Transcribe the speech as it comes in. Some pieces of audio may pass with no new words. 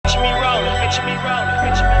Picture me rolling,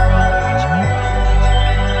 picture me rolling, picture me rolling,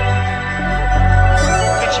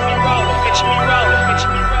 picture me rolling, picture me rolling,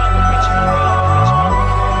 picture me rolling, picture me rolling,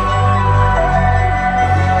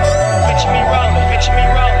 picture me rolling, picture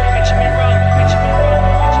me rolling, picture me rolling, picture me rolling.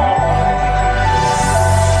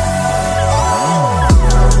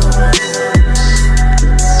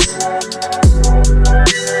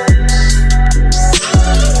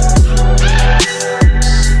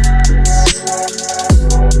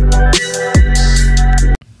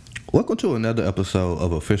 Welcome to another episode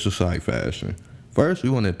of Official Site Fashion. First, we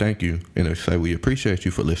want to thank you and say we appreciate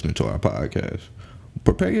you for listening to our podcast.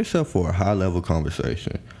 Prepare yourself for a high-level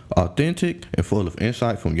conversation, authentic and full of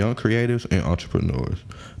insight from young creators and entrepreneurs.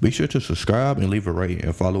 Be sure to subscribe and leave a rating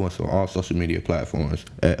and follow us on all social media platforms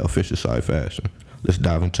at Official Site Fashion. Let's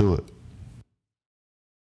dive into it.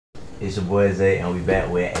 It's your boy Zay, and we back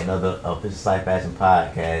with another Official Site Fashion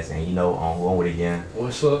podcast. And you know, on with it again.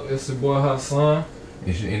 What's up? It's your boy Hassan.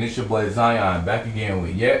 It's your boy Zion, back again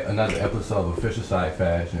with yet another episode of Official Site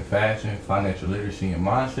Fashion. Fashion, financial literacy, and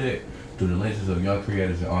mindset through the lenses of young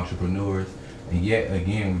creators and entrepreneurs. And yet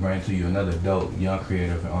again, we bring to you another dope young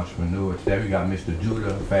creator and entrepreneur. Today we got Mr.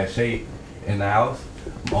 Judah Fashe in the house.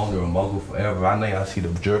 I'm owner of Mogul Forever. I know y'all see the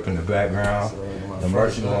drip in the background, the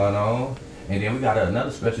merch going on. And then we got another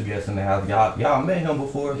special guest in the house. Y'all met him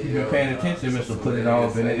before. If you've been paying attention, Mr. Put It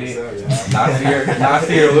On Benedict.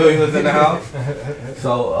 Nasir Williams in the house.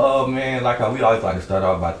 So, man, we always like to start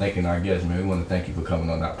off by thanking our guests, man. We want to thank you for coming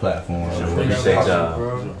on our platform. Appreciate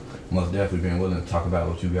y'all. Most definitely been willing to talk about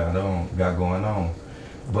what you got going on.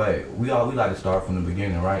 But we like to start from the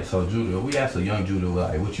beginning, right? So, Judah, we asked a young Judah,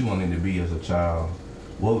 like, what you wanted to be as a child.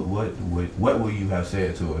 What would you have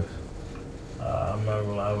said to us? I'm not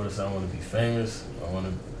gonna lie, I would have said I want to be famous. I want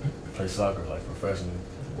to play soccer like professionally.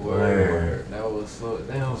 Word. That was so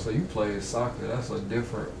damn. So you played soccer? That's a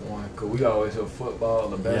different one. Cause we always hear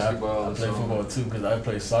football or basketball. Yeah, I played football too because I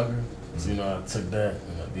played soccer. So you know I took that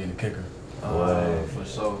and being a kicker. For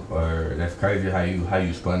sure. Word. That's crazy how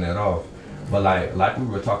you spun that off. But like we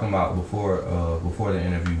were talking about before the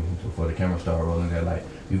interview, before the camera started rolling, that like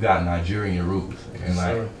you got Nigerian roots and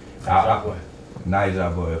like. Niger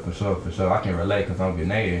boy, for sure. I can relate because I'm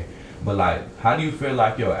Ghanaian. But like, how do you feel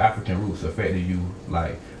like your African roots affected you,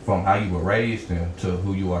 like from how you were raised and to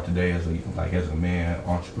who you are today as a man,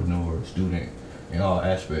 entrepreneur, student, in all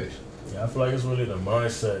aspects? Yeah, I feel like it's really the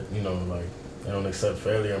mindset. You know, like they don't accept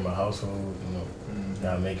failure in my household. You know,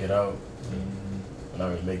 gotta make it out. Not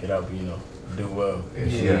really make it out, but you know, do well.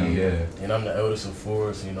 Yeah. And I'm the eldest of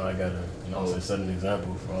four, so you know I gotta set an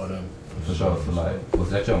example for all them. For sure. So like, was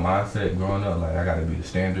that your mindset growing up? Like, I gotta be the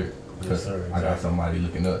standard because exactly. I got somebody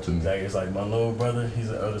looking up to me. Exactly. It's like my little brother, he's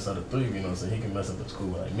the eldest of the three, you know, so he can mess up at school.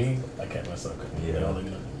 Like me, I can't mess up because they all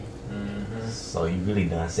looking up to me. So you really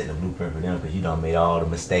done set the blueprint for them because you done made all the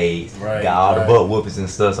mistakes, right, got all the butt whoopings and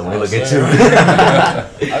stuff. So when they look at you,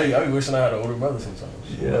 I be wishing I had an older brother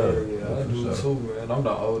sometimes. Yeah, I do too, man. I'm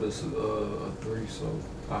the oldest of three, so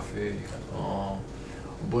I feel you.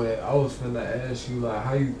 But I was finna ask you, like,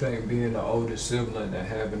 how you think being the oldest sibling and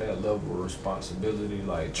having that level of responsibility,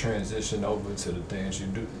 like, transition over to the things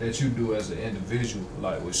you do as an individual,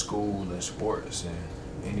 like with school and sports and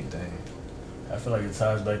anything? I feel like it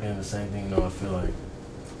ties back into the same thing. You know, I feel like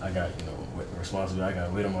I got responsibility. I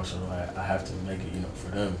got weight on my shoulder. I have to make it,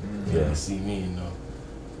 for them. To see me,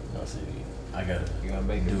 so I gotta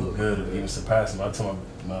make do it good, even surpass them. I tell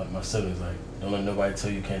my siblings, like, don't let nobody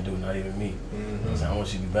tell you can't do it, not even me. I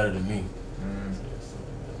want you to be better than me.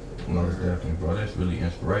 Most definitely, bro. That's really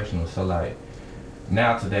inspirational. So like,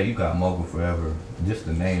 now today you got Mogul Forever. Just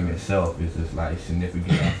the name itself is just like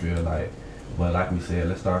significant. I feel like, but like we said,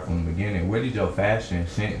 let's start from the beginning. Where did your fashion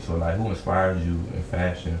sense, or like, who inspired you in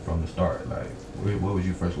fashion from the start? Like, what was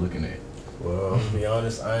you first looking at? Well, to be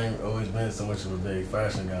honest, I ain't always been so much of a big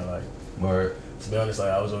fashion guy. Like, to be honest, like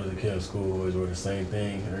I was always a kid in school, always wore the same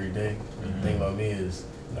thing every day. The thing about me is,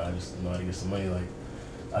 I just know how to get some money. Like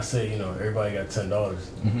I say, everybody got $10.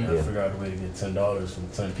 I figure out a way to get $10 from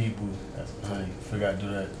 10 people. That's money. Figure out to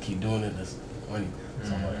do that, keep doing it. That's money.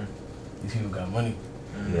 So I'm like, these people got money.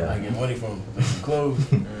 I get money from some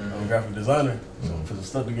clothes. I'm a graphic designer, so put some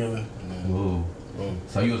stuff together. And then, boom.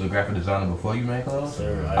 So you was a graphic designer before you made clothes?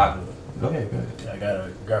 Sir, go ahead. I got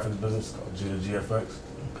a graphic business called Judah GFX.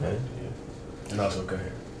 Okay. And also cut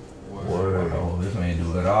hair. Word. Oh, this man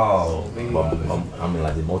do it all. I mean,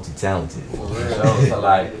 like, they're multi-talented. So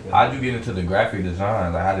like, how'd you get into the graphic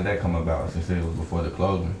design? Like, how did that come about since it was before the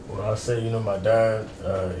clothing? Well, I'll say, my dad,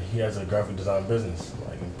 he has a graphic design business,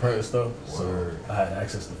 like in print and stuff. So I had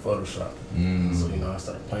access to Photoshop. So, I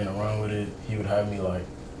started playing around with it. He would have me, like,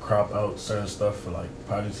 crop out certain stuff for, like,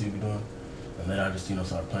 projects he'd be doing. And then I just,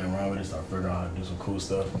 started playing around with it, started figuring out how to do some cool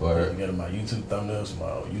stuff. Getting my YouTube thumbnails,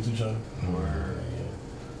 my YouTube channel.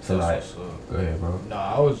 So like, go ahead, bro.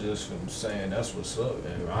 Nah, I was just saying that's what's up,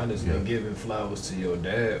 and honestly, giving flowers to your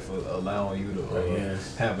dad for allowing you to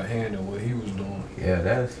have a hand in what he was doing. Yeah,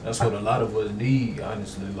 that's what a lot of us need,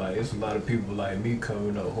 honestly. Like, it's a lot of people like me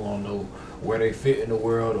coming up who don't know where they fit in the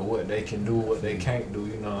world or what they can do, what they can't do.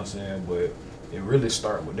 You know what I'm saying? But it really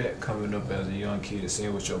start with that, coming up as a young kid,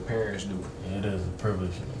 seeing what your parents do. Yeah, it is a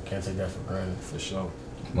privilege. Can't take that for granted. For sure.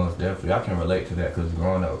 Most definitely. I can relate to that because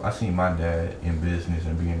growing up, I seen my dad in business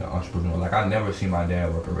and being an entrepreneur. Like, I never seen my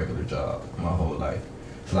dad work a regular job my whole life.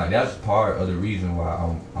 So, like, that's part of the reason why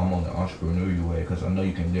I'm on the entrepreneurial way, because I know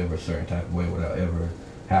you can live a certain type of way without ever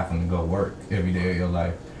having to go work every day of your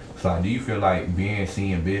life. So, like, do you feel like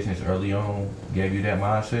seeing business early on gave you that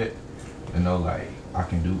mindset? You know, like, I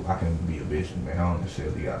can be a businessman. I don't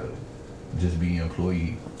necessarily gotta just be an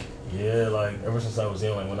employee. Yeah, like ever since I was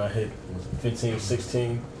young, like when I hit 15,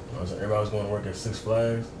 16, everybody was going to work at Six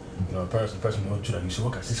Flags. Parents would press me, you should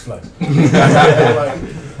work at Six Flags.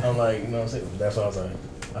 I'm like, you know what I'm saying? That's why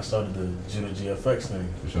I started the Judah GFX thing.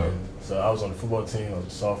 For sure. And so I was on the football team. I was a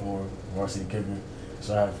sophomore, varsity kicker.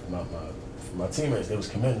 So I have my teammates. They was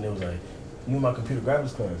committing. They was like, you in my computer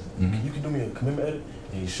graphics class, you can do me a commitment edit.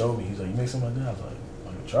 And he showed me. He's like, you make something like that? I was like,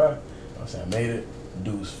 I can try. I said, I made it. The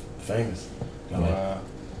dude was famous. Got like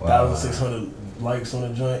 1,600 likes on the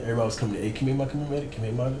joint. Everybody was coming to, hey, can you make my commitment edit? Can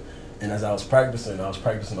you make my? And as I was practicing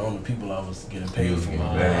on the people I was getting paid for.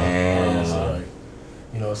 So like,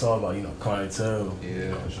 it's all about, clientele.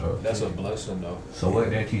 Yeah, for sure. That's a blessing though. So what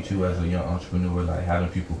did that teach you as a young entrepreneur, like having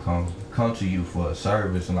people come to you for a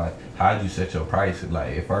service, and like how did you set your price?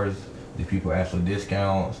 Like at first, did people ask for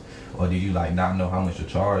discounts, or did you like not know how much to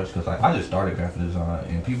charge? Because like I just started graphic design,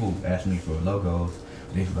 and people ask me for logos.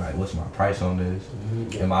 They be like, what's my price on this?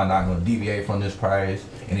 Am I not gonna deviate from this price?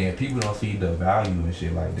 And then people don't see the value and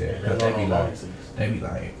shit like that. Cause they be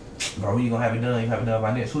like, bro, when you gonna have it done? You have it done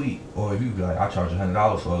by next week. Or if you be like, I charge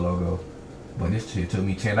 $100 for a logo, but this shit took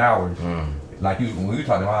me 10 hours. Like when we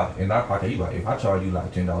talking about in our podcast, you like, if I charge you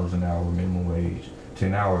like $10 an hour minimum wage,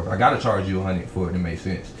 10 hours, I gotta charge you $100 for it to make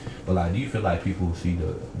sense. But like, do you feel like people see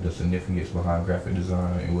the significance behind graphic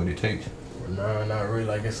design and what it takes? Nah, not really.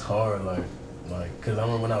 Like it's hard. Like, cause I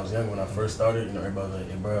remember when I was young, when I first started, everybody was like,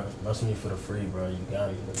 hey, bro, mess me for the free, bro. You got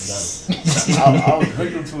it. I was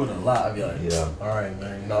victim to it a lot. I'd be like, all right,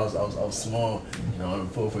 man. I was small. On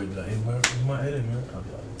the pulpit, be like, hey, bro, where's my edit, man? I'd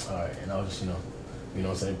be like, all right. And I was just, what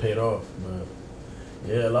I'm saying, paid off. But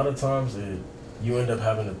yeah, a lot of times you end up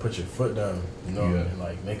having to put your foot down, and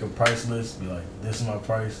like make a price list. Be like, this is my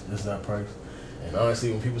price. This is that price. And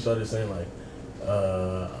honestly, when people started saying like,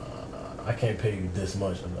 I can't pay you this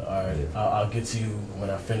much. I'm like, all right, I'll get to you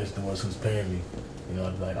when I finish the ones who's paying me.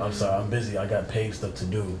 I'd be like, I'm sorry, I'm busy. I got paid stuff to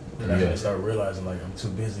do. And I start realizing like I'm too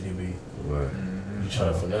busy to be. Right. You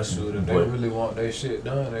trying to finesse it. If they really want their shit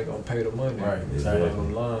done, they gonna pay the money. Right. Exactly.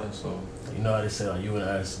 Line, so how they say like you would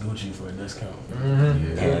ask Gucci for a discount.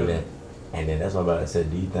 And then that's what I'm about to say.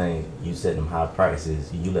 Do you think you set them high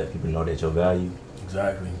prices? You let people know that your value?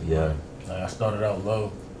 Exactly. Yeah. Like I started out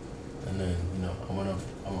low, and then I went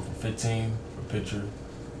from 15 for a picture.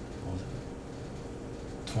 What was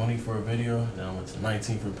it? 20 for a video. Then I went to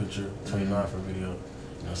 19 for a picture. 29 for a video. You know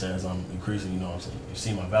what I'm saying? As I'm increasing, what I'm saying, you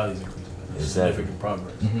see my values increasing. Significant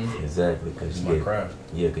progress. Exactly, because it's my craft.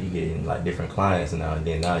 Yeah, because you getting like different clients now, and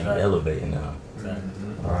then now you elevating now.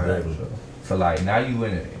 Exactly. So like now you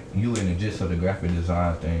in the gist of the graphic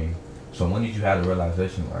design thing. So when did you have the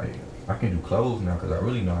realization like I can do clothes now because I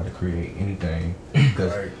really know how to create anything?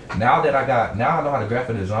 Because now I know how to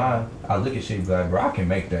graphic design. I look at shit and be like, bro, I can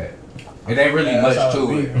make that. It ain't really much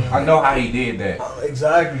to it. I know how he did that.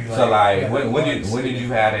 Exactly. So like, when did you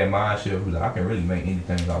have that mindset? Like, I can really make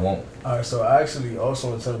anything I want. All right. So I actually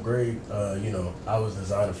also in 10th grade, I was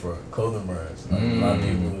designing for clothing brands. Like, a lot of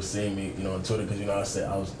people were seeing me, on Twitter because I said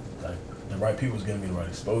I was like the right people was giving me the right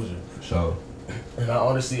exposure. So. And I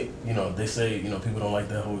honestly, they say people don't like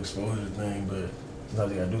that whole exposure thing, but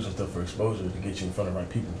sometimes you gotta do some stuff for exposure to get you in front of the right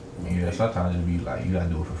people. Sometimes it be like you gotta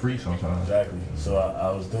do it for free sometimes. Exactly. So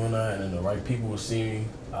I was doing that, and then the right people would see me.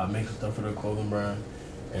 I make some stuff for their clothing brand,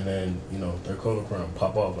 and then their clothing brand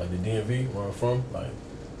pop off. Like the DMV where I'm from, like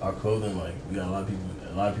our clothing, like we got a lot of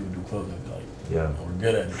people do clothing, like we're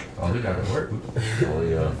good at it. Oh, we gotta work. Oh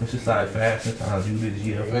yeah. It's just like fast. Sometimes you do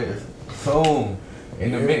the GFX. Boom,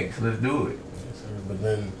 in the mix. Let's do it. Yes, sir. But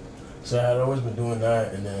then, so I had always been doing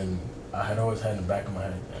that, and then I had always had in the back of my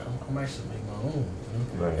head, I might should make my own.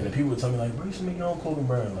 Right. And then people would tell me like, bro, you should make your own clothing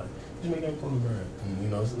brand. Like, you should make your own clothing brand.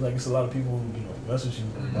 And it's a lot of people who mess with you,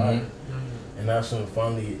 buy it. And that's when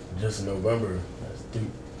finally, just in November, that's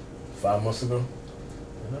 5 months ago.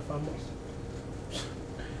 Is that 5 months?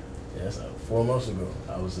 Yeah, that's like 4 months ago.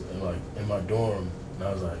 I was in my dorm, and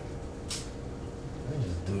I was like, let me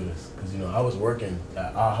just do this. Because, you know, I was working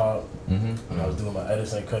at IHOP, and I was doing my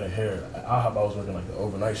editing, cutting hair. At IHOP, I was working like the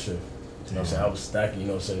overnight shift. You know what I'm saying? I was stacking, you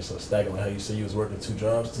know what I'm saying? So stacking, like how you say you was working 2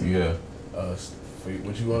 jobs to for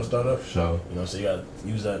what you want to start up? Sure. You know, so you got to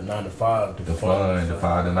use that 9 to 5 to the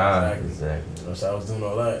 5 to 9. Exactly. You know, so I was doing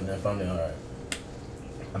all that, and then finally, all right,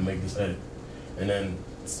 I make this edit. And then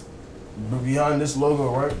behind this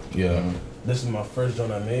logo, right? Yeah. This is my first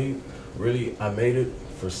joint I made. Really, I made it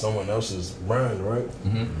for someone else's brand, right?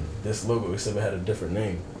 This logo, except it had a different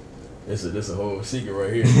name. This a whole secret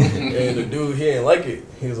right here. And the dude, he ain't like it.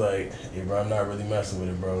 He was like, hey, bro, I'm not really messing with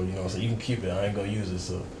it, bro. You know what I'm saying? You can keep it. I ain't gonna use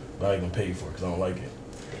it, but I ain't gonna pay you for it because I don't like it.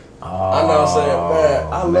 Oh, I know what I'm saying,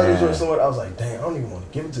 man. I love this joint so much. I was like, dang, I don't even want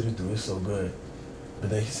to give it to this dude. It's so good. But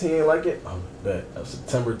then he ain't like it. I was like, bet. That was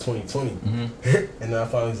September 2020. And then I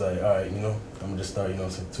finally was like, all right, you know, I'm gonna just start, you know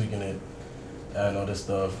what I'm saying, tweaking it, adding all this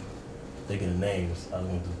stuff, thinking of names. I was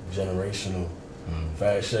gonna do generational,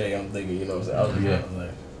 Fashe. I'm thinking, you know what I'm saying. I was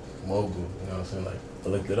like, Mogul, you know what I'm saying. Like, I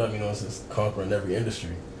looked it up, you know, it's just conquering every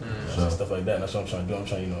industry, stuff like that. And that's what I'm trying to do. I'm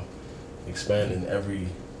trying, you know, expand in every, you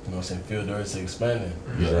know what I'm saying, field there is to expanding.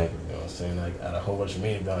 Exactly. You know what I'm saying? Like, add a whole bunch of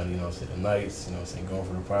meaning behind it, you know what I'm saying? The nights, you know what I'm saying, going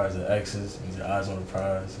for the prize, the X's, means your eyes on the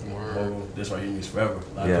prize. Mogul, this right here means forever.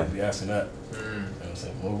 A lot of people be asking that. You know what I'm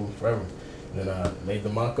saying? Mogul, forever. And then I made the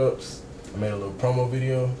mock-ups. I made a little promo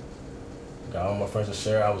video. Got all my friends to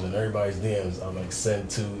share. I was in everybody's DMs. I'm like, send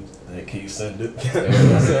to, like, can you send it? You know what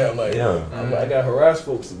I'm saying? I'm like, I got harassed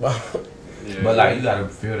folks about it. But like, you gotta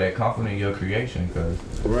feel that confident in your creation, because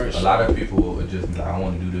a lot of people will just be like, I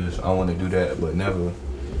want to do this, I want to do that, but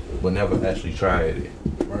never actually tried it.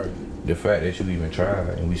 Right. The fact that you even tried,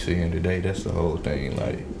 and we see in today, that's the whole thing.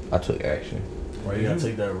 Like, I took action. Right, you gotta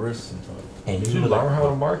take that risk sometimes. And did you learn how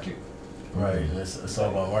to market? Right, it's all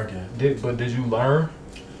about marketing. Did you learn?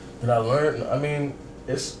 Did I learn? I mean,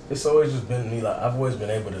 it's always just been me. Like, I've always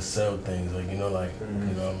been able to sell things. Like, you know, like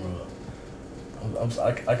you know,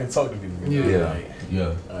 I can talk to people. You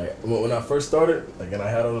know? Like, when I first started, like, and I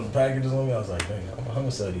had all those packages on me, I was like, dang, I'm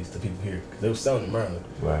gonna sell these to people here, because they were selling in Maryland.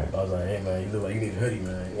 Right. I was like, hey man, you look like you need a hoodie,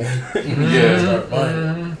 man. Start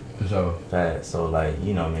buying it. So like,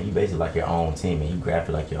 you know, man, you basically like your own team, and you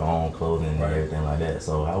graphic like your own clothing and everything like that.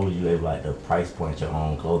 So how was you able like to price point your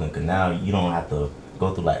own clothing? Because now you don't have to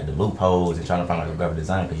go through like the loopholes and trying to find like a graphic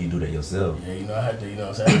design, because you do that yourself. Yeah, you know, I had to, you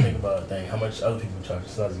know, so I had to think about, dang, how much other people charge.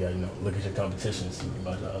 So I just got, you know, look at your competition and see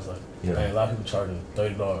what you I was like, dang, a lot of people charging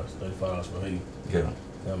 $30, $35 for a hoodie. Yeah.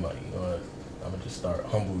 And I'm like, you know what, I'm gonna just start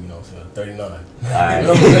humble, you know, so $39.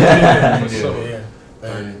 Alright. So yeah.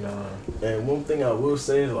 And one thing I will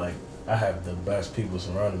say is, like, I have the best people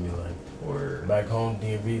surrounding me. Like, back home,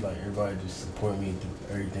 DMV, like, everybody just support me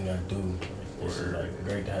through everything I do. It's just, like,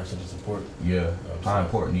 great to have such a support. Yeah. You know How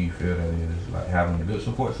important do you feel that it is, like, having a good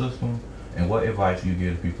support system? And what advice do you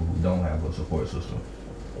give to people who don't have a support system?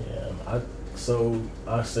 Yeah, so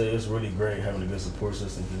I say it's really great having a good support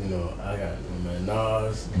system, because, you know, I got my man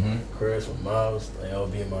Nas, Chris, with Miles, they all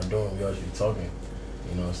be in my dorm, we always be talking.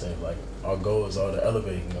 You know what I'm saying? Like, our goal is all to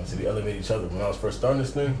elevate, you know, so we elevate each other. When I was first starting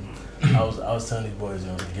this thing, I was telling these boys,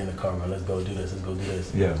 you know, get in the car, man, let's go do this, let's go do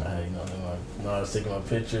this. Yeah. I had, you know, I was taking my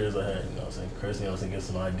pictures, I had, you know what I'm saying, Chris, you know what I'm saying, get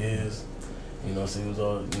some ideas. You know, so it was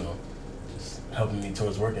all, you know, just helping me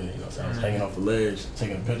towards working it, you know what I'm saying? I was hanging off a ledge,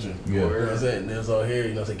 taking a picture. Yeah. You know what I'm saying? And they was all here,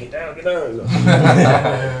 you know, saying, get down, you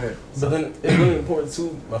know. But then it's really important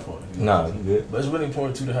too, my fault. No, you good. But it's really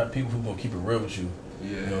important too to have people who gonna keep it real with you. Yeah.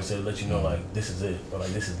 You know what I'm saying? Let you know, like, this is it, or like,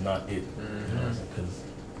 this is not it. You know what I'm saying? Because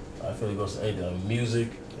I feel it goes to anything. Like, music,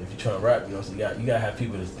 if you're trying to rap, you know, so you gotta have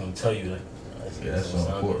people that's gonna tell you, like, that's so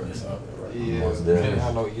important. Yeah,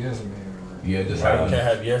 I know, yes, man. Yeah, just you can't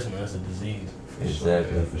have yes, man. That's a disease.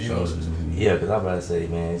 Exactly. For sure. Yeah, because I'm about to say,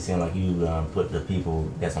 man, it seems like you put the people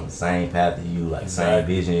that's on the same path as you, like same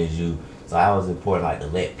vision as you. So how is it important, like, to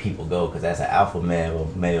let people go? Because as an alpha male,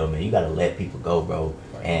 man, you gotta let people go, bro.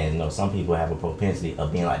 And you know, some people have a propensity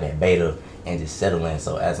of being like that beta and just settling.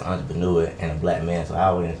 So as an entrepreneur and a black man, so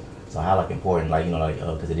how like important, like, you know, like,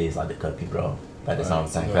 because it is like to cut people off, like that's on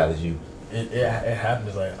the same path as you. It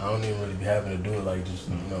happens, like, I don't even really be having to do it, like, just,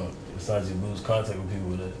 you know, besides you lose contact with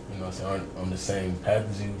people that, you know what I'm saying, aren't on the same path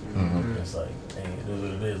as you. It's like, hey, it is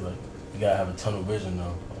what it is. Like, you gotta have a tunnel vision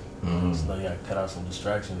though. Like, so you gotta cut out some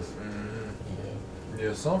distractions.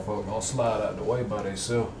 Yeah, some folks gonna slide out the way by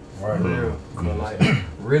themselves. Right. Real. But like,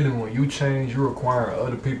 really, when you change, you require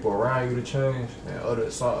other people around you to change, and a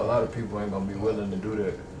lot of people ain't gonna be willing to do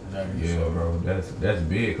that. Exactly. Yeah, bro, that's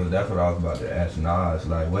big, because that's what I was about to ask Nas.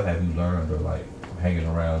 Like, what have you learned, or like hanging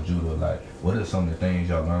around Judah? Like, what are some of the things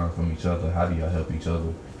y'all learn from each other? How do y'all help each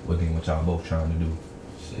other within what y'all both trying to do?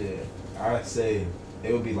 Shit, I'd say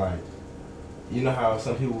it would be like, you know how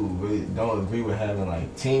some people really don't agree with having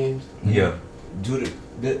like teams. Yeah. Judah,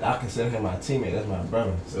 I consider him my teammate. That's my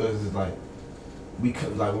brother. So it's just like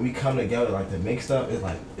when we come together like to make stuff, it's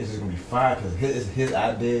like it's just gonna be fire because his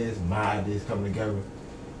ideas, my ideas coming together.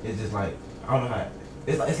 It's just like I don't know how.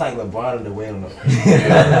 It's like LeBron and the way on the like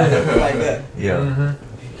that. Yeah. Mm-hmm.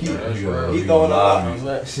 He throwing a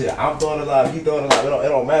lot. Shit, I'm throwing a lot. He throwing a lot. It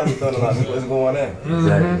don't matter who's throwing a lot. What's going on?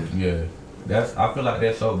 Exactly. Yeah, I feel like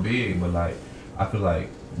that's so big, but like I feel like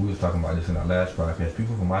we was talking about this in our last podcast.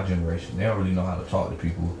 People from my generation, they don't really know how to talk to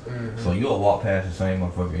people. So you'll walk past the same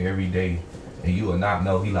motherfucker every day, and you will not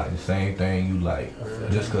know he like the same thing you like,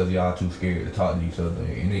 just because y'all too scared to talk to each other,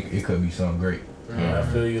 and it could be something great. I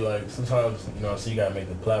feel you. Like sometimes, so you gotta make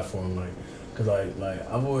the platform like, cause like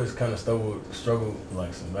I've always kind of struggled with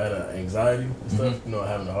like some bad anxiety and stuff.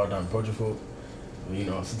 Having a hard time approaching folk.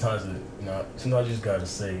 But, sometimes sometimes you just gotta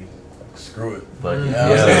say like, screw it. But You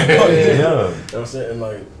know what I'm saying? And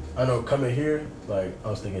like I know coming here, like I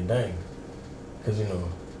was thinking, dang, cause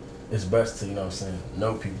it's best to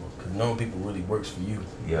know people, cause knowing people really works for you.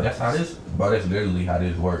 Yeah. That's literally how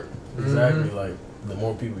this works. Exactly. Like the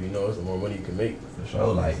more people you know, the more money you can make. For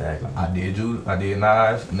sure. Like Exactly. I did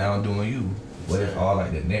Nas, now I'm doing you. But it's all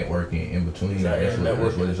like the networking in between. Exactly.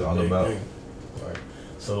 That's what it's all about. Right.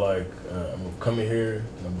 So like I'm coming here.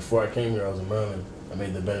 Before I came here, I was in Maryland. I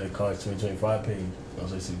made the Benedict College 2025 page.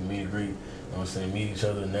 So you can meet and greet. Meet each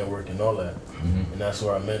other, network, and all that. And that's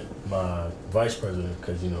where I met my vice president,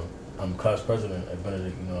 because I'm class president at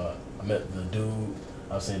Benedict. I met the dude.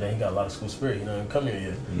 I was saying that he got a lot of school spirit. He didn't come here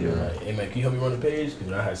yet. Yeah. Like, hey man, can you help me run the page?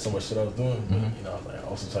 Because I had so much shit I was doing. I was like, I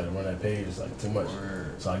also tried to run that page. It's like too much.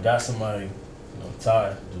 So I got somebody,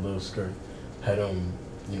 Ty, the little skirt, had him,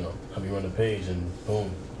 help me run the page, and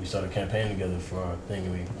boom, we started campaigning together for our thing,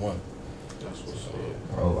 and we won. That's what's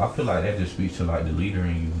up. Bro, I feel like that just speaks to like the leader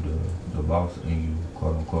in you, the boss in you,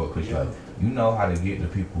 quote unquote, because like you know how to get the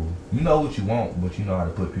people, you know what you want, but you know how to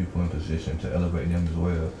put people in position to elevate them as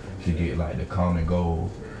well to get like the common goal.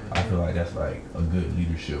 I feel like that's like a good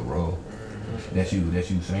leadership role. That's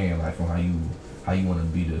you saying like from how you want to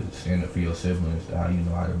be the stand up for your siblings, to how you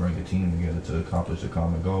know how to bring a team together to accomplish a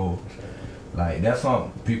common goal. Like that's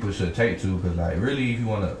something people should take to, because like really if you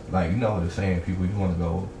want to, like what they're saying, people, if you want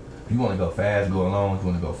to go fast, go alone. If you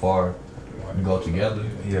want to go far, you go together.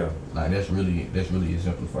 Yeah. Like that's really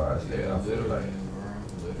exemplifies that. I feel like.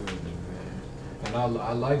 Literally, man. And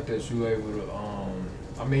I like that you able to.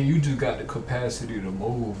 You just got the capacity to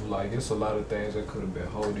move. Like it's a lot of things that could have been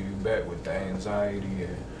holding you back with the anxiety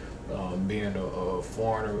and being a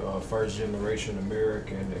foreigner, first generation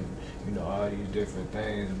American, and all these different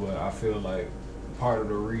things. But I feel like part of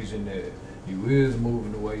the reason that you is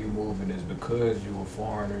moving the way you moving is because you a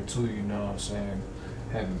foreigner too,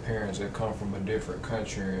 having parents that come from a different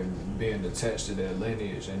country and being attached to that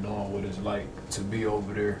lineage and knowing what it's like to be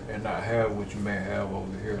over there and not have what you may have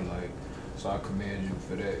over here. Like, so I commend you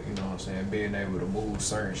for that, being able to move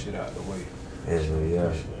certain shit out the way.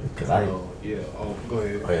 Yeah. Cause go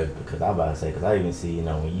ahead. Because I was about to say, because I even see,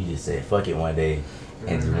 when you just said fuck it one day,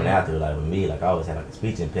 and just went out there, like with me, like I always had like a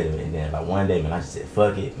speech impediment, and then like one day, man, I just said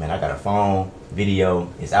fuck it, man, I got a phone, video,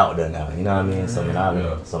 it's out there now, you know what I mean? So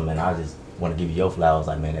man, I just want to give you your flowers,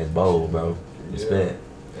 like man, that's bold, bro. Respect.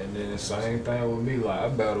 And then the same thing with me, like I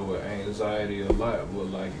battle with anxiety a lot, but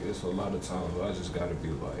like it's a lot of times where I just gotta be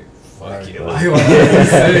like, fuck it. Like,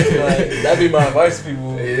 that'd be my advice to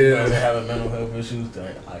people who having mental health issues.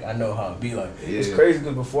 Like I know how it be. Like it's crazy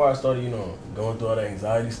because before I started, going through all that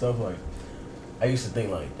anxiety stuff, like I used to think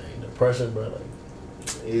like, dang, depression, bro, like.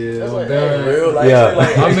 Yeah, like, real life. Yeah.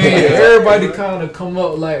 Like, everybody kind of come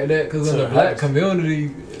up like that because in the black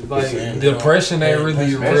community, like depression ain't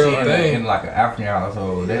really a real thing. In like an African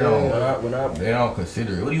household, they don't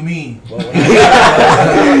consider it. What do you mean? When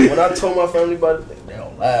I told my family about it, they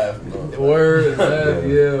don't laugh. Word,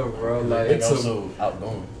 laugh, bro. Like it's so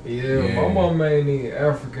outgoing. Yeah, my mom ain't even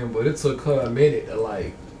African, but it took her a minute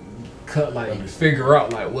to figure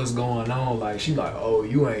out like what's going on. Like she like, oh,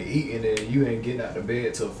 you ain't eating and you ain't getting out of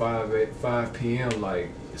bed till 5 p.m. Like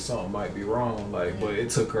something might be wrong. Like, but it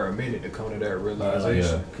took her a minute to come to that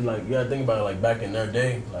realization. Cause like you gotta think about it, like back in their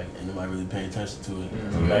day, like and nobody really paying attention to it.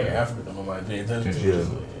 Back in Africa, nobody paying attention to it.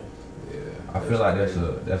 So, I feel like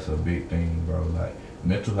that's a big thing, bro. Like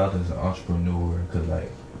mental health as an entrepreneur, cause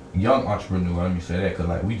like young entrepreneur, let me say that, because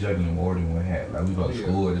like we juggling more than one hat. Like we go to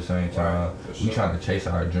school at the same time. We trying to chase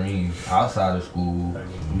our dreams outside of school.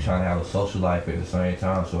 We trying to have a social life at the same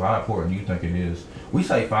time. So how important do you think it is? We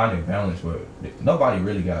say finding balance, but nobody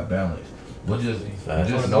really got balance. But just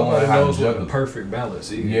knowing how to juggle. The perfect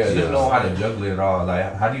balance. Yeah, just knowing how to juggle it all.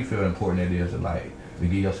 Like, how do you feel important it is to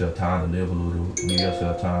give yourself time to live a little, give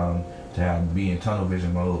yourself time to be in tunnel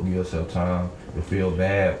vision mode, give yourself time to feel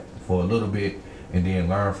bad for a little bit, and then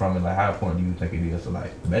learn from it. Like, how important do you think it is to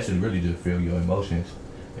basically really just feel your emotions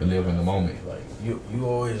and live in the moment? Like you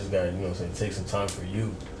always got, you know what I'm saying, take some time for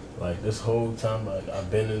you. Like this whole time, like I've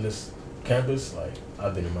been in this campus, like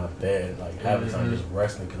I've been in my bed, like having time just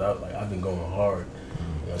resting, cause I've been going hard.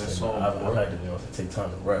 You know what I'm saying? I've had to, you know, take time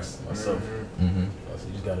to rest myself. You know, so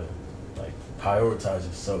you just gotta prioritize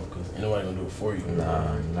yourself, cause ain't nobody gonna do it for you.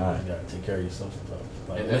 Nah. You gotta take care of yourself sometimes.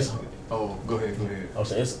 Like, go ahead. I was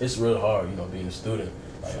saying it's real hard, you know, being a student.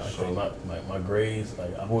 Like I think my grades,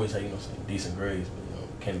 like I've always had, you know, some decent grades, but you know,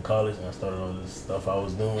 came to college and I started all this stuff I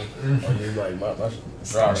was doing. I just like my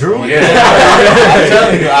Drew. Yeah.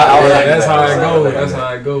 That's how it goes. That's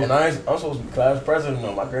how it goes. And I'm supposed to be class president. You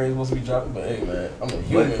know, my grades supposed to be dropping, but hey, man, I'm a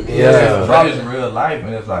human. But it's real life,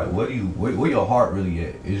 and it's like, where your heart really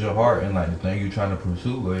at? Is your heart in the thing you're trying to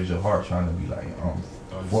pursue, or is your heart trying to be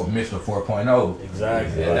Mr. 4.0?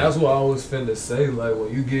 Exactly. And that's what I was finna say. Like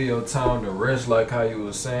when you get your time to rest, like how you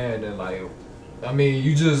was saying, and I mean,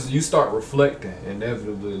 you start reflecting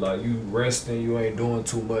inevitably. Like you resting, you ain't doing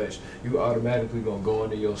too much. You automatically gonna go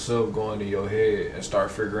into yourself, go into your head, and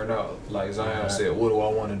start figuring out. Like Zion said, what do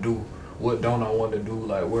I want to do? What don't I want to do?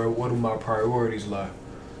 Like what do my priorities lie?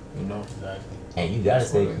 You know. Exactly. And you gotta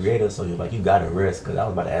stay creative, so you gotta rest. Cause I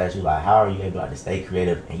was about to ask you, how are you able to stay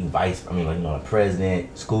creative and you the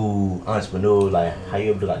president, school, entrepreneur, how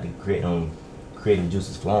you able to create creative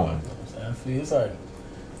juices flowing? I feel it's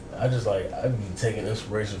I be taking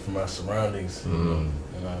inspiration from my surroundings, you know,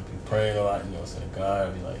 and I be praying a lot, you know, saying God,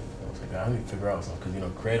 I be like, you know, saying God, I need to figure out something,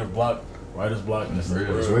 cause creative block, writer's block, it's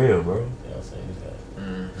real, bro. You know what I'm saying? You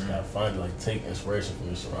just gotta find take inspiration from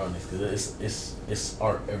your surroundings, cause it's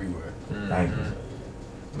art everywhere. Thank you.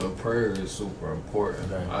 But prayer is super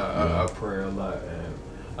important. I pray a lot, and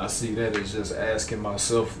I see that as just asking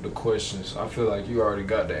myself the questions. I feel like you already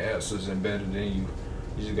got the answers embedded in you.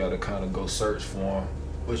 You just gotta kind of go search for them.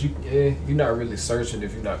 But you're not really searching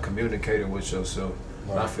if you're not communicating with yourself.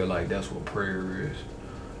 Right. And I feel like that's what prayer is.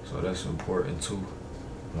 So that's important too.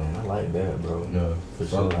 Man, I like that, bro. Yeah. For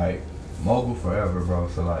sure. Mogul forever, bro.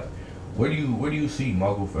 So where do you see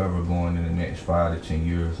Mogul forever going in the next 5 to 10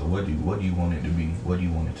 years? Or what do you want it to be? What do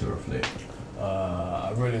you want it to reflect?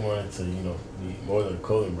 I really want it to, be more than a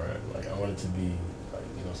clothing brand. I want it to be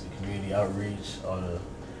some community outreach,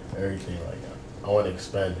 everything. I want to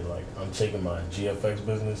expand it. I'm taking my GFX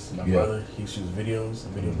business. My brother, he shoots videos.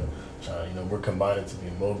 We're combining to be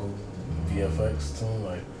a Mogul VFX team.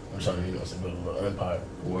 I'm trying to, build a little empire.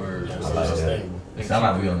 Word. Sustainable. It sounds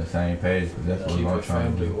like we on the same page, because that's what I'm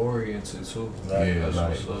trying to do. Family oriented too.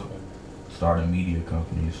 Exactly. Yeah, start a media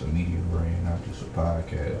company, it's a media brand, not just a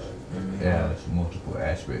podcast. Yeah, there's multiple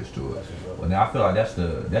aspects to it. Well, now I feel like that's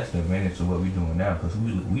the advantage of what we're doing now, because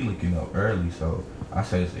we looking up early. So I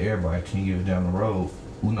say it's everybody 10 years down the road,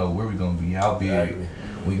 who know where we're gonna be, how big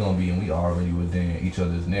we gonna be, and we already within each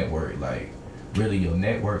other's network. Really, your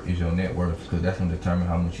network is your net worth, because that's gonna determine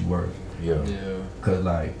how much you worth. Yeah. Cause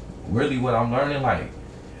really, what I'm learning,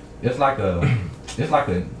 it's like a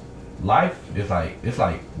life. It's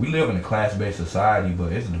like we live in a class-based society,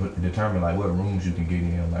 but it's determined what rooms you can get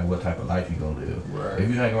in, what type of life you gonna live. Right. If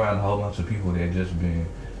you hang around a whole bunch of people that just been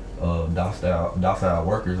docile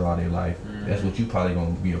workers all their life, that's what you probably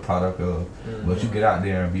gonna be a product of. But you get out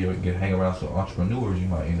there and hang around some entrepreneurs, you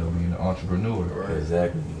might end up being an entrepreneur. Right.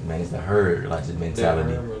 Exactly, man. It's the herd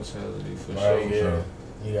mentality. The herd mentality for right, sure.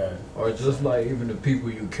 Yeah. Or just even the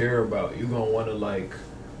people you care about, you gonna want to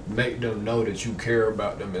make them know that you care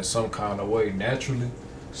about them in some kind of way naturally.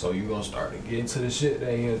 So you gonna start to get into the shit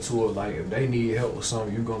they into it. If they need help with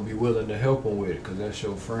something, you gonna be willing to help them with it, because that's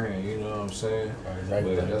your friend. You know what I'm saying? Right,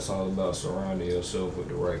 exactly. But that's all about surrounding yourself with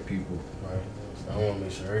the right people. Right. I want to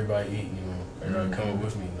make sure everybody eat. Everybody coming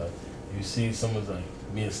with me. If you see someone's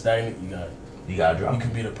being stagnant, you gotta drop. You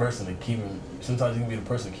can be the person to keep them. Sometimes you can be the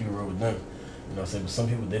person to keep it real with them. You know what I'm saying? But some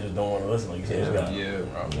people, they just don't want to listen. Like you said,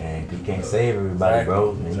 Man, you can't save everybody,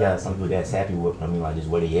 bro. Man, you got some people that's happy with, just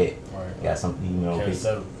where they at. Right. You got some people, Can't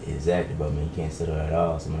settle. Exactly, bro, man. You can't settle at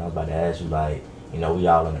all. So, man, I was about to ask you, we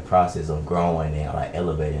all in the process of growing and,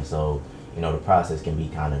 elevating. So, the process can be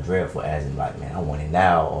kind of dreadful, as in, man, I want it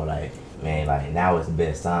now. Or, man, like now is the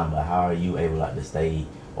best time. But how are you able like to stay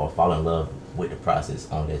or fall in love with the process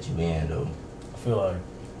on that you in though? I feel like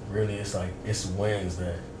really it's like it's wins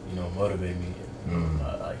that motivate me.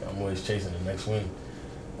 I'm always chasing the next win,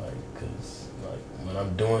 like because like when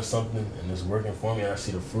I'm doing something and it's working for me, and I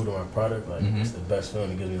see the fruit of my product. Like it's the best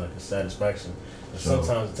feeling. It gives me like a satisfaction. And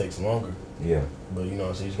sometimes it takes longer. Yeah. But so you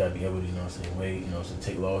just gotta be able to wait.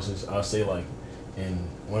 Take losses. I'll say like in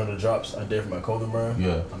one of the drops I did for my clothing brand.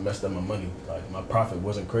 Yeah. I messed up my money. Like my profit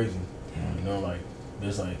wasn't crazy. Like.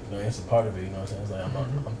 It's like it's a part of it, you know what I'm saying? It's like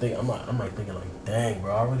I'm thinking like, dang,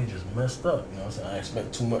 bro, I really just messed up, you know what I'm saying? I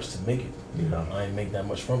expect too much to make it. I ain't make that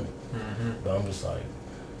much from it. But I'm just like,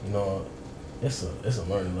 it's a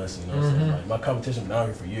learning lesson, you know what I'm saying? Like my competition been out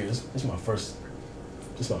here for years. It's my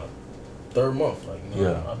third month, like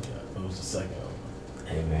it was the second.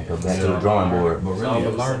 Hey man, go back to the drawing board. But really,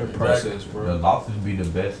 the learning process, bro. The losses be the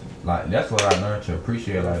best. Like that's what I learned to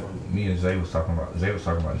appreciate. Like me and Zay was talking about. Zay was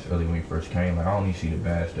talking about this earlier when he first came. Like I don't even see the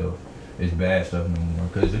bad stuff. It's bad stuff no more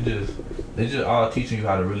because they just all teaching you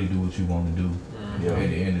how to really do what you want to do. At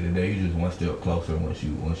the end of the day, you just one step closer. Once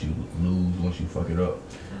you lose, once you fuck it up,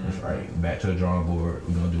 it's right back to the drawing board.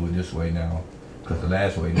 We're gonna do it this way now because the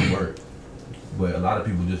last way didn't work. But a lot of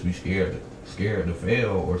people just be scared to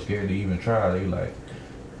fail or scared to even try. They like.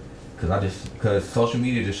 Cause social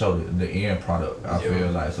media just show the end product. I feel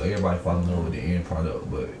like so everybody fall in love with the end product,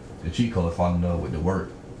 but the cheat code fall in love with the work.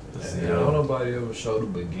 Don't nobody ever show the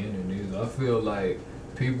beginning either. I feel like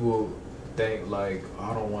people think like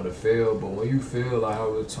I don't want to fail, but when you feel like I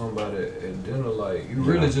was talking about it at dinner, like you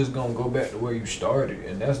really just gonna go back to where you started,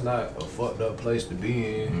 and that's not a fucked up place to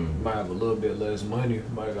be in. You might have a little bit less money, you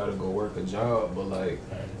might gotta go work a job, but like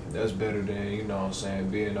that's better than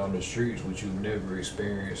being on the streets, which you've never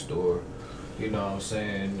experienced, or any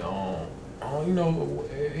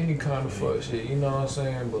kind of fuck shit,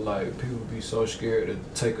 but like people be so scared to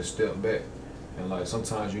take a step back. And like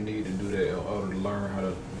sometimes you need to do that in order to learn how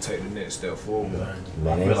to take the next step forward. I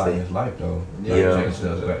feel like it's life though. Take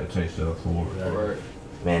steps back to take steps forward. Right.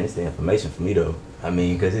 Man, it's the information for me though. I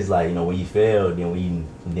mean, cause it's like when you fail, then when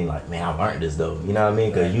you like, man, I learned this though. You know what I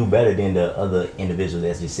mean? Cause you better than the other individuals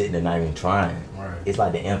that's just sitting there not even trying. Right. It's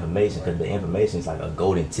like the information, cause the information is like a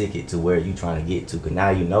golden ticket to where you trying to get to. Cause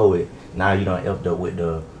now you know it. Now you done effed up with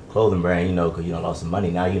the clothing brand, cause you done lost some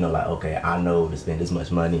money. Now like, okay, I know to spend this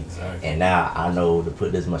much money, and now I know to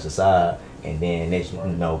put this much aside, and then next,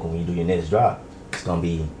 when you do your next drop, it's gonna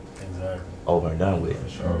be over and done with. For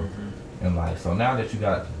sure. And like, so now that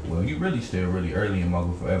you really still really early in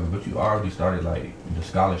Mogul Forever, but you already started like the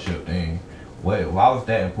scholarship thing. Why was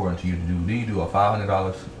that important to you to do? Did you do a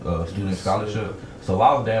 $500 student scholarship? So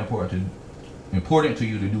why was that important to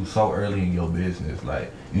you to do so early in your business?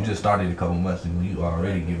 Like you just started a couple months ago, you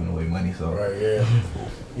already giving away money. So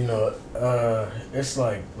it's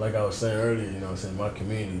like I was saying earlier, my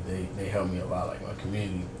community they help me a lot. Like my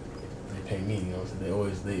community, they pay me.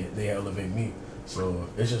 They elevate me. So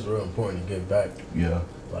it's just real important to give back. Yeah.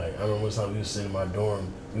 Like I remember one time we was sitting in my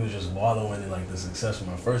dorm, we was just wallowing in like the success of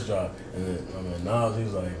my first job, and then Nas, he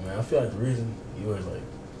was like, man, I feel like the reason you always like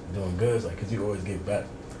doing good is like cause you always give back.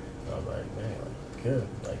 And I was like, man, like good,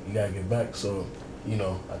 like you gotta give back. So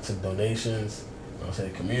I took donations.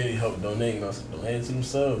 Community helped donate. Donated to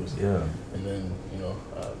themselves. Yeah. And then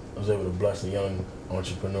I was able to bless a young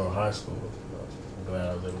entrepreneur in high school. Glad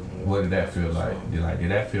I was able to do it. What did that feel like?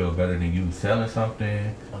 Did that feel better than you selling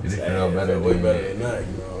something? Did it feel better way better than that,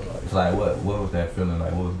 It's like what was that feeling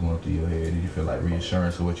like? What was going through your head? Did you feel like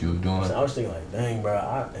reassurance of what you were doing? I was thinking like, dang, bro,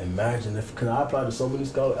 I imagine because I applied to so many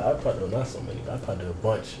scholarships. I applied to not so many. I applied to a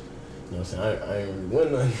bunch. You know what I'm saying? I ain't really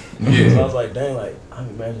win nothing. Yeah. So I was like, dang, like I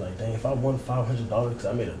imagine like, dang, if I won $500 because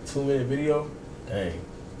I made a 2-minute video, dang.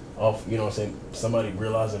 Off, somebody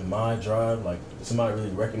realizing my drive, like somebody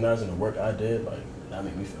really recognizing the work I did, like that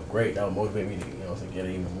made me feel great. That would motivate me to, get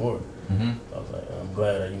it even more. So I was like, I'm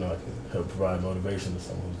glad that, I can help provide motivation to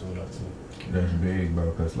someone who's doing that too. That's big,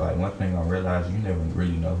 bro, because like one thing I realized, you never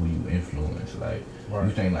really know who you influence. Like,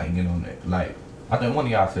 you think like get on that, like, I think one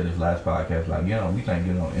of y'all said this last podcast, like, we think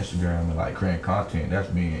getting on Instagram and like creating content, that's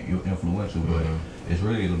being influential, but it's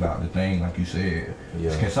really about the thing, like you said.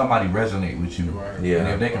 Yeah. Can somebody resonate with you? Right. Yeah. And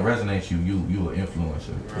if they can resonate you an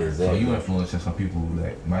influencer. Exactly. So you influencing some people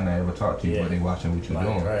that might not ever talk to you, but they watching what you're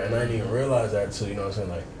doing. Right, and I didn't even realize that too,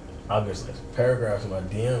 like, I'll get like paragraphs in my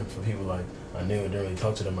DM for people like I knew and didn't really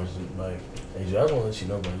talk to them much. Like, hey, I just want to let you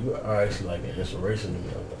know, man, you are actually like an inspiration to me.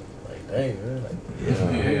 I'm like, dang, man, like,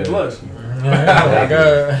 plus.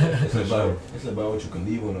 It's about what you can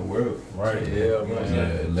leave on the world. Right. Yeah, man.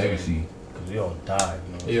 Yeah, legacy. we all die.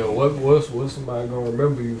 You know. Yeah, what's somebody gonna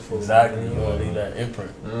remember you for? Exactly. You want to leave that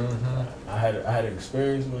imprint. Mm-hmm. I had an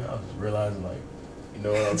experience, man. I was realizing like, you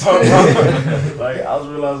know what I'm talking about? Like I was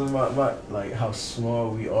realizing my like how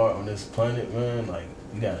small we are on this planet, man. Like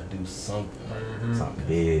we gotta do something. Like, Something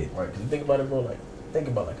big. right? Cause you think about it, bro. Like think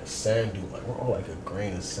about like a sand dune. Like we're all like a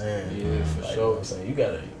grain of sand. Yeah, for like, sure. You know what I'm saying? You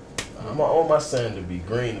gotta. I want my sand to be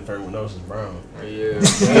green if everyone else is brown. Yeah,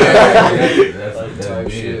 That's type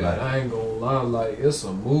big, shit. like- I ain't gonna lie, like it's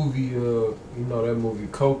a movie. You know that movie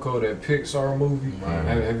Coco, that Pixar movie.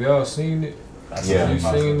 Right. Have y'all seen it? Yeah. You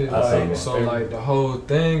seen it? I seen Like, it. so like the whole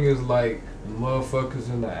thing is like motherfuckers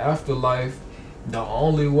in the afterlife. The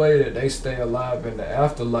only way that they stay alive in the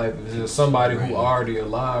afterlife is if somebody who already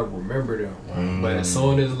alive remember them. But as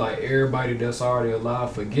soon as like everybody that's already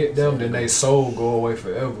alive forget them, then they soul go away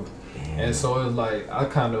forever. And so it's like I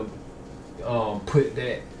kind of put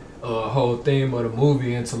that whole theme of the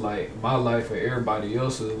movie into like my life and everybody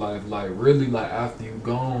else's life. Like really, like after you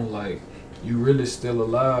gone, like you really still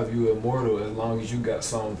alive, you immortal as long as you got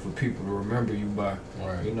something for people to remember you by.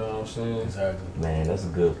 Right. You know what I'm saying? Exactly. Man, that's a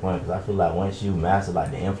good point, because I feel like once you master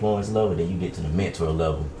like the influence level, then you get to the mentor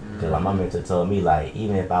level. Because like my mentor told me, like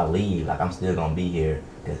even if I leave, like I'm still gonna be here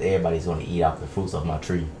because everybody's gonna eat off the fruits of my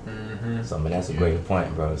tree. So I mean that's a great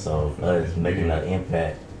point, bro. So us making an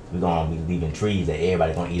impact, we're gonna be leaving trees that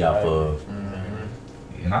everybody gonna eat off of.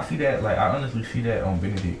 And I see that, like, I honestly see that on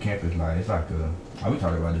Benedict campus. Like, it's like we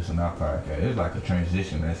talked about this in our podcast. It's like a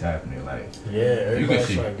transition that's happening. Like, Yeah, everybody's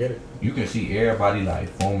see- trying to get it. you can see everybody like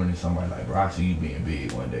forming in somebody like, bro, I see you being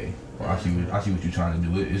big one day. Or I see what you're trying to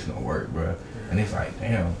do. It's gonna work, bro. And it's like,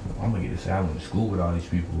 damn, I'm gonna get this. I went to school with all these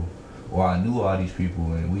people, or I knew all these people,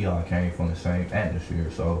 and we all came from the same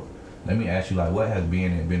atmosphere. So let me ask you, like, what has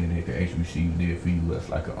being in Benedict or HBCU did for you as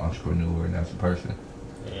like an entrepreneur and as a person?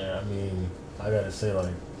 Yeah, I mean, I gotta say,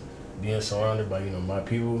 like, being surrounded by, my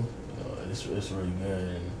people, it's really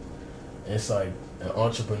good. And it's like an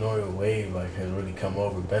entrepreneurial wave, like, has really come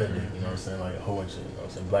over Benedict, you know what I'm saying? Like, a whole bunch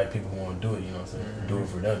of, black people who want to do it, you know what I'm saying? Do it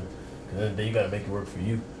for them. Because then you gotta make it work for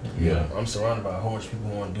you. Yeah. I'm surrounded by a whole bunch of people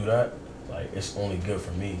who want to do that. Like, it's only good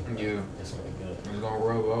for me. Yeah. It's only good. It's gonna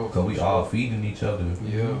rub off. Cause we all feeding each other.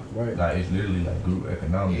 Yeah. Right. Like, it's literally like group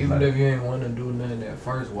economics. Even like, if you ain't want to do nothing at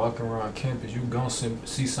first, walking around campus, you gonna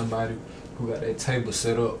see somebody who got that table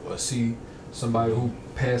set up, or see somebody who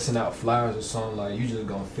passing out flyers or something. Like you just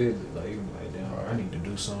gonna feel it. Like you like, damn, I need to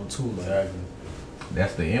do something too. Like, Exactly.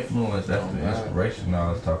 that's the influence, that's the Right. inspiration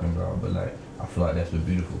I was talking about. But like, I feel like that's the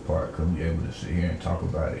beautiful part, because we able to sit here and talk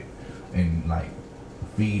about it and like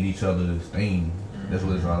feed each other this thing. That's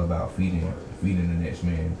what it's all about, feeding the next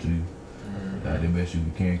man to the best you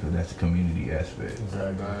can, because that's the community aspect.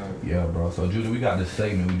 Exactly. Yeah, bro. So Judy, we got this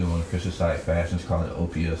segment we doing, official site fashion. It's called the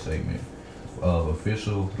OPS segment.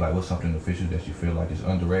 Official, like what's something official that you feel like is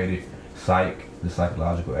underrated? Psych, the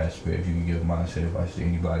psychological aspect. If you can give mindset advice to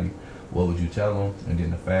anybody, what would you tell them? And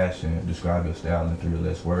then the fashion, describe your style in 3 or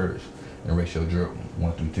less words, and rate your drip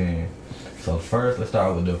 1 through 10. So first, let's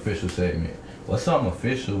start with the official segment. What's something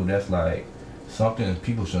official that's like something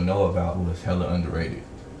people should know about what's hella underrated?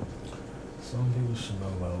 Some people should know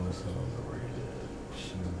about what's underrated.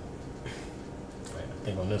 Shoot. I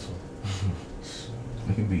think on this one.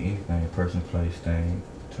 It can be anything, person, place, thing,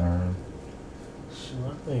 term. Shoot,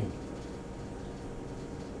 I think.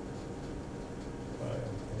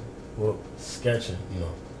 Well, sketching,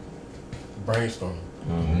 brainstorming,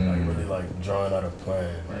 like really like drawing out a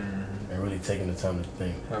plan, and really taking the time to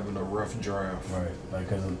think. having a rough draft. Right, like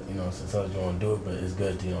because sometimes you want to do it, but it's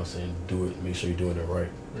good to do it. Make sure you're doing it right.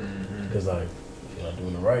 Because like you're not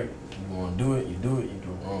doing it right, you want to do it, you do it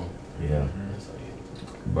wrong. Yeah. So,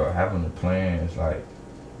 But having a plan is like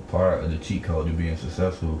part of the cheat code to being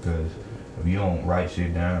successful, because if you don't write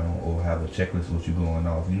shit down or have a checklist of what you going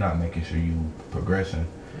off, you're not making sure you progressing.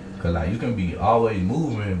 Cause like you can be always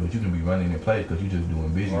moving, but you can be running in place because you're just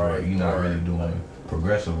doing busy work. You're not really doing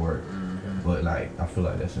progressive work. But like I feel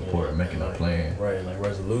like that's important, making a plan. Right, and like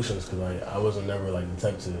resolutions, because like I wasn't never like the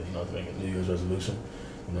type to to make a New Year's resolution.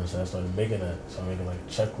 So I started making that. So I'm making like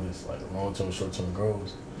checklists, like long-term, short-term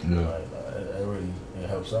goals. Yeah. Like, it really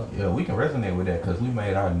helps out. Yeah, we can resonate with that because we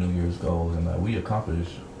made our New Year's goals and like we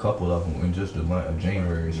accomplished a couple of them in just the month of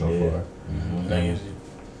January so far. Thank you.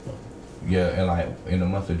 Yeah, and like in the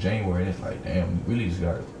month of January, it's like, damn, you really just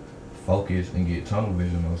gotta focus and get tunnel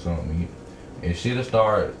vision on something. And you'll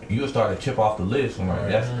start to chip off the list. And like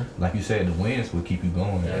that's like you said, the wins will keep you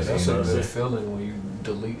going. Yeah, at the that's end a of the good day. feeling when you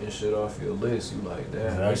deleting shit off your list. You like,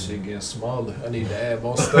 damn, that Exactly. shit getting smaller. I need to add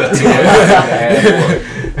more stuff to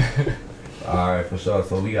it. All right, for sure.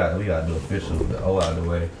 So we got the official, the O out of the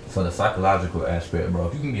way. So the psychological aspect, bro.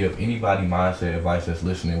 If you can give anybody mindset advice that's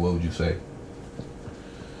listening, what would you say?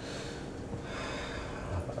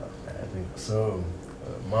 I think so.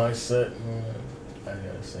 Mindset, man. I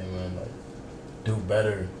gotta say, man, like do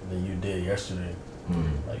better than you did yesterday.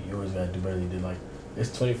 Like you always gotta do better than you did. Like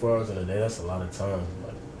it's 24 hours in a day. That's a lot of time.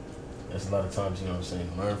 Like that's a lot of times. You know what I'm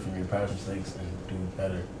saying? Learn from your past mistakes and do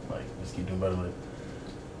better. Like just keep doing better. Like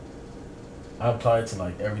I apply it to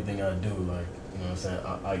like everything I do. Like you know what I'm saying?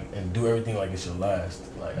 I and do everything like it's your last.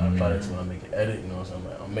 Like I apply it to when I make an edit. You know what I'm saying?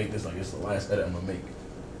 Like, I'll make this like it's the last edit I'm gonna make.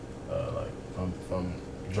 Like if I'm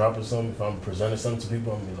dropping something, if I'm presenting something to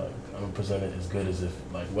people, I'm gonna be like, I'm gonna present it as good as if,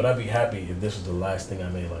 like, would I be happy if this was the last thing I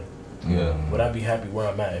made? Like, would I be happy where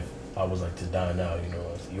I'm at if I was like to die now? You know,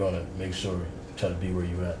 so you wanna make sure try to be where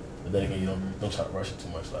you at, but then again, you don't try to rush it too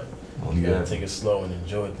much. Like, you gotta take it slow and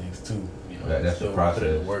enjoy things too. You know, that's the process. Put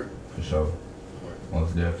in the work For sure,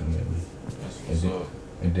 most definitely.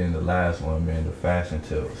 And then the last one, man, the fashion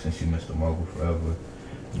tip. Since you Mr. Mogul forever,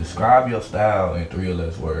 describe your style in 3 or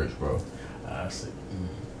less words, bro. I say.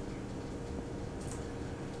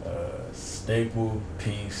 Staple,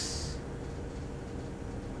 peace.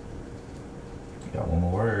 You got one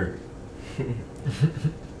more word.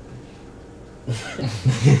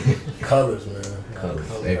 Colors, man. Colors.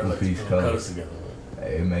 Staple, peace, colors. Together, man.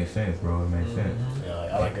 Hey, it makes sense, bro. It makes sense. Yeah,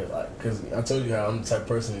 like, I like it, like, cause I told you how I'm the type of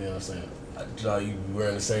person. You know what I'm saying? You be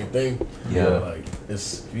wearing the same thing. Yeah. Like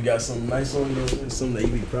it's if you got something nice on you, it's something that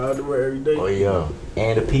you be proud to wear every day. Oh yeah.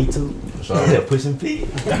 And a P too. So Yeah, pushing P.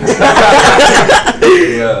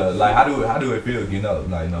 yeah, like how do it feel? You know,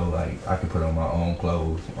 like like I can put on my own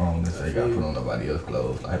clothes. I don't necessarily got to put on nobody else's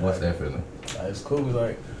clothes. Like what's that feeling? Like, it's cool. Cause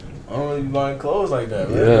like I don't really be buying clothes like that.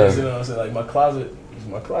 Right? Yeah. You know what I'm saying? Like my closet is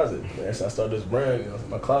my closet. As I started this brand, you know,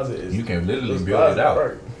 my closet is. You can literally this build closet, it out.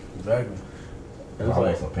 Right. Exactly. If I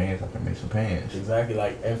want some pants, I can make some pants. Exactly,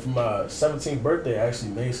 like, and for my 17th birthday, I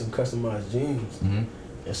actually made some customized jeans, and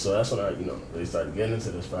so that's when I, you know, really started getting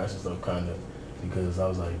into this fashion stuff, kind of, because I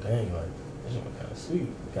was like, dang, like, this joint kind of sweet.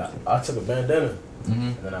 I took a bandana,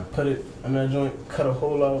 and then I put it in that joint, cut a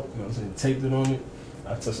hole out, you know what I'm saying, taped it on it.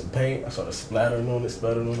 I took some paint, I started splattering on it,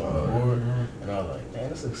 on the board, and I was like, man,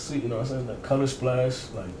 this looks sweet, you know what I'm saying? The color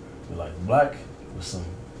splash, like black with some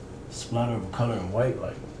splatter of color in white,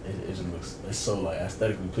 like. It just looks, it's so like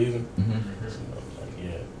aesthetically pleasing. So, you know, like,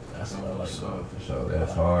 yeah, that's what I like. For sure,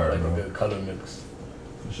 that's hard, like bro. a good color mix.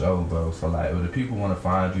 For sure, bro. So like, if the people want to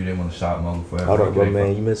find you, they want to shop Mogul forever. Hold on, bro,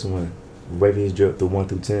 man. You missing one. Rate his drip through 1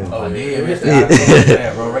 through 10. Oh, I did miss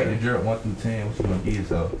that. Bro, rate the drip 1 through 10. What you gonna give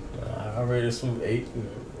yourself? I rated this one 8.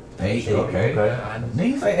 8, okay. Did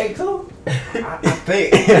you say 8 too? I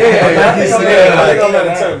think.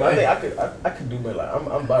 I could do better. Like I'm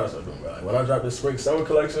about to start doing better. Like, when I drop this spring summer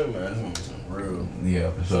collection, man, this is gonna be some real.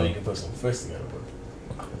 Yeah, for So sure. you can put some fish together.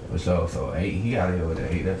 For sure. So 8, he got here with an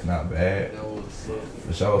 8. That's not bad.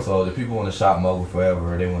 For sure. So if people want to shop Mogul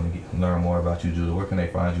forever, or they want to learn more about you, Judah, where can they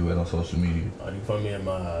find you at on social media? You can find me at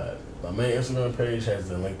my main Instagram page has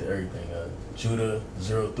the link to everything.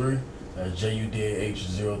 Judah03. That's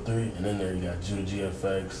JUDAH03, and then there you got Judah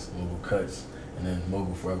GFX, Mogul Cuts, and then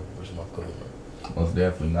Mogul Forever, which is my clothing brand. Most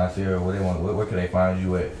definitely. Nasir, where can they find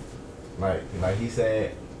you at? Like he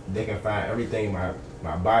said, they can find everything in my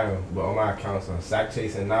bio, but on my accounts on Sack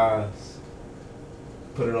Chase and Nas,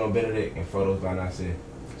 put it on Benedict, and photos by Nasir.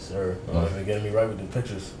 Sir, been getting me right with the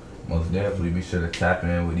pictures. Most definitely. Be sure to tap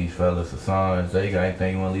in with these fellas. Hassan, Zay, you got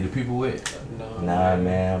anything you want to leave the people with? Nah,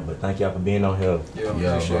 man, but thank y'all for being on here. Yeah,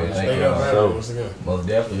 bro. Thank y'all. Most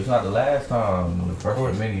definitely. It's not the last time. The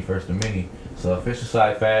first of many. So official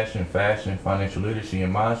side fashion, financial literacy,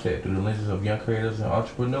 and mindset through the lenses of young creators and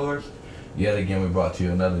entrepreneurs. Yet again, we brought to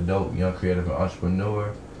you another dope young creative and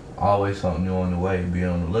entrepreneur. Always something new on the way. Be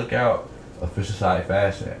on the lookout. Official side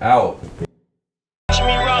fashion out.